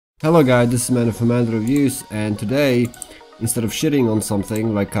Hello guys, this is Man from Android Reviews, and today, instead of shitting on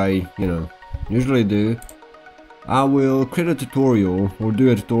something like I, usually do, I will create a tutorial or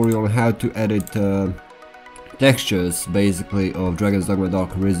do a tutorial on how to edit textures, basically, of Dragon's Dogma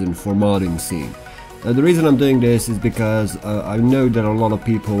Dark Arisen for modding scene. Now, the reason I'm doing this is because I know that a lot of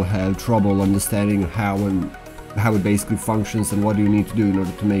people have trouble understanding how it basically functions and what you need to do in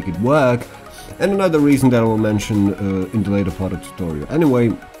order to make it work, and another reason that I will mention in the later part of the tutorial.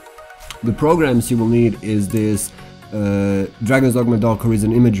 Anyway, the programs you will need is this Dragon's Dogma Dark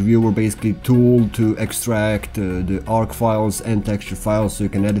Arisen image viewer, basically tool to extract the arc files and texture files so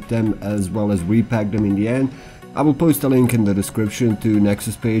you can edit them as well as repack them in the end. I will post a link in the description to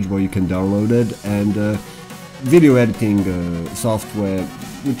Nexus page where you can download it, and video editing software,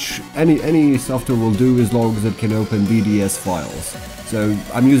 which any software will do as long as it can open DDS files. So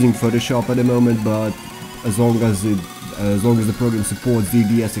I'm using Photoshop at the moment, but as long as the program supports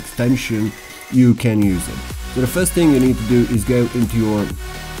DDS extension, you can use it. So the first thing you need to do is go into your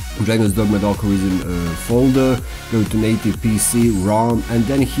Dragon's Dogma Dark Arisen folder, go to native PC, ROM, and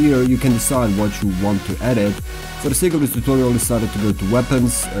then here you can decide what you want to edit. For the sake of this tutorial, I decided to go to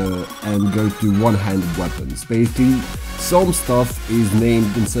weapons and go to one-handed weapons. Basically, some stuff is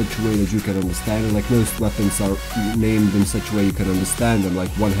named in such a way that you can understand it, like most weapons are named in such a way you can understand them, like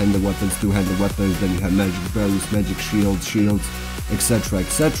one-handed weapons, two-handed weapons, then you have magic bows, magic shields, etc,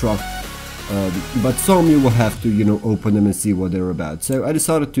 etc. But some you will have to, open them and see what they're about. So I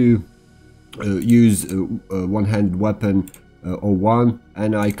decided to use a one-handed weapon O1,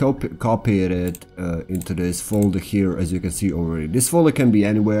 and I copied it into this folder here, as you can see already. This folder can be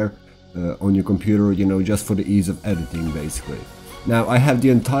anywhere on your computer, just for the ease of editing, basically. Now I have the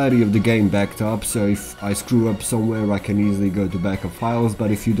entirety of the game backed up, so if I screw up somewhere I can easily go to backup files,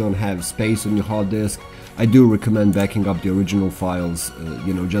 but if you don't have space on your hard disk, I do recommend backing up the original files,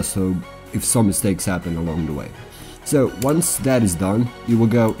 just so if some mistakes happen along the way. So once that is done, you will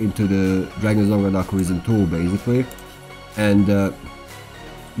go into the Dragon's Dogma Dark Arisen tool, basically, and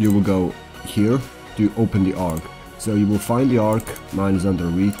you will go here to open the arc. So you will find the arc, mine is under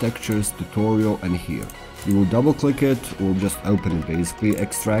retextures, tutorial, and here. You will double click it or just open it, basically,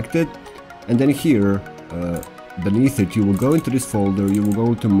 extract it, and then here beneath it you will go into this folder, you will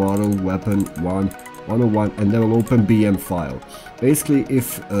go to model, weapon 101, and then will open BM file. Basically,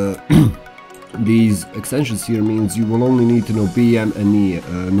 if these extensions here means you will only need to know BM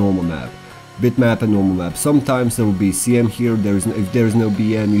and normal map, bitmap and normal map. Sometimes there will be CM here. If there is no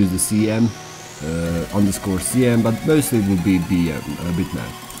BM, use the CM underscore CM, but mostly it will be BM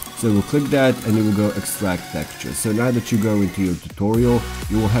bitmap. So we'll click that and you will go extract texture. So now that you go into your tutorial,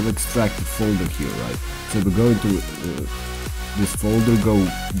 you will have extracted folder here, right? So we'll go into this folder, go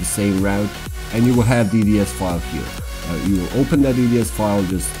the same route, and you will have DDS file here. You will open that DDS file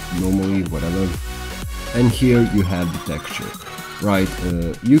just normally, whatever, and here you have the texture, right?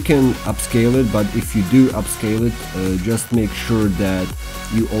 You can upscale it, but if you do upscale it, just make sure that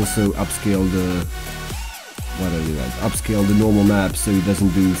you also upscale the upscale the normal map so it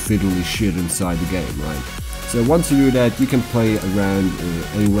doesn't do fiddly shit inside the game, right? So once you do that, you can play around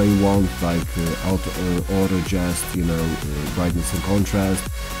any way you want, like auto adjust, brightness and contrast,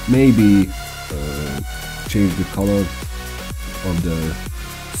 maybe change the color of the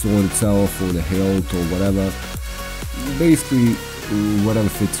sword itself or the hilt or whatever. Basically, whatever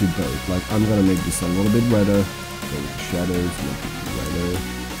fits you both. Like, I'm gonna make this a little bit redder, so with the shadows, make it redder,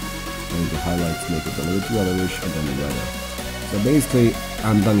 and the highlights, make it a little bit reddish, and then redder. So basically,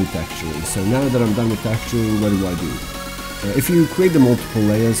 I'm done with texturing. So now that I'm done with texturing, what do I do? If you create the multiple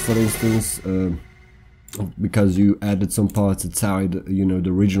layers, for instance, because you added some parts outside, the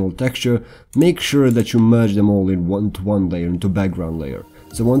original texture, make sure that you merge them all in one layer, into background layer.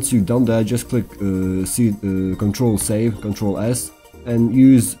 So once you've done that, just click Control Save, Control S, and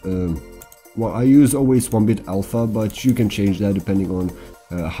use, well, I use always 1-bit alpha, but you can change that depending on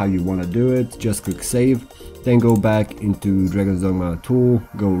how you want to do it. Just click Save, then go back into Dragon's Dogma tool,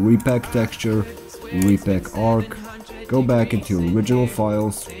 go repack texture, repack arc, go back into your original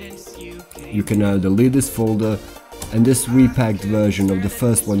files. You can now delete this folder, and this repacked version of the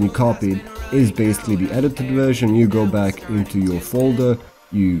first one you copied is basically the edited version. You go back into your folder,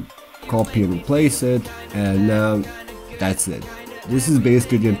 you copy and replace it, and now that's it. This is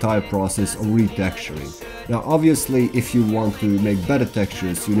basically the entire process of retexturing. Now obviously, if you want to make better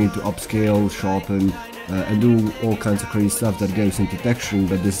textures, you need to upscale, sharpen, and do all kinds of crazy stuff that goes into texturing,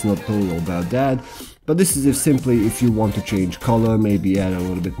 but this is not tutorial about that. But this is simply if you want to change color, maybe add a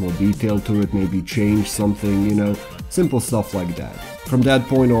little bit more detail to it, maybe change something, simple stuff like that. from that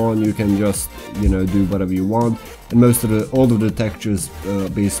point on you can just, you know, do whatever you want, and all of the textures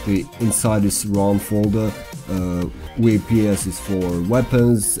basically inside this ROM folder. VPS is for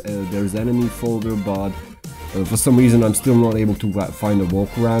weapons, there's enemy folder, but for some reason I'm still not able to find a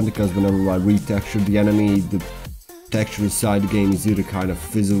walkaround, because whenever I retexture the enemy, the texture inside the game is either kind of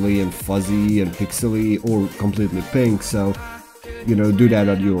fizzly and fuzzy and pixely or completely pink, so, you know, do that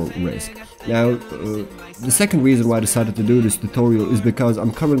at your risk. Now, the second reason why I decided to do this tutorial is because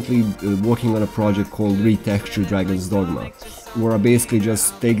I'm currently working on a project called Retexture Dragon's Dogma, where I basically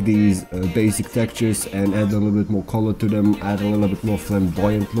just take these basic textures and add a little bit more color to them, add a little bit more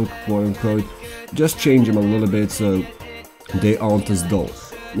flamboyant look, quote unquote, just change them a little bit so they aren't as dull.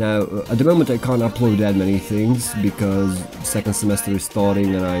 Now, at the moment I can't upload that many things because second semester is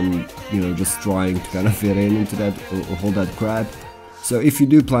starting and I'm, you know, just trying to kind of fit into that, all that crap. So if you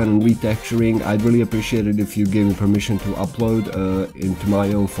do plan on retexturing, I'd really appreciate it if you gave me permission to upload into my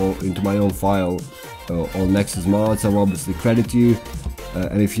own file on Nexus Mods. I will obviously credit you,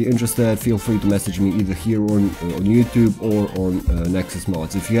 and if you're interested, feel free to message me either here on YouTube or on Nexus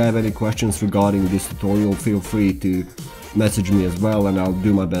Mods. If you have any questions regarding this tutorial, feel free to message me as well, and I'll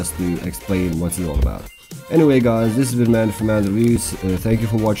do my best to explain what it's all about. Anyway guys, this has been Man from Man Reviews. Thank you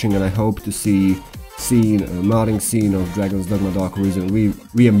for watching, and I hope to see modding scene of Dragon's Dogma Dark Arisen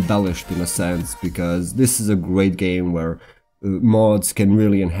re-embellished in a sense, because this is a great game where mods can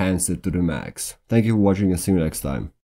really enhance it to the max. Thank you for watching and see you next time.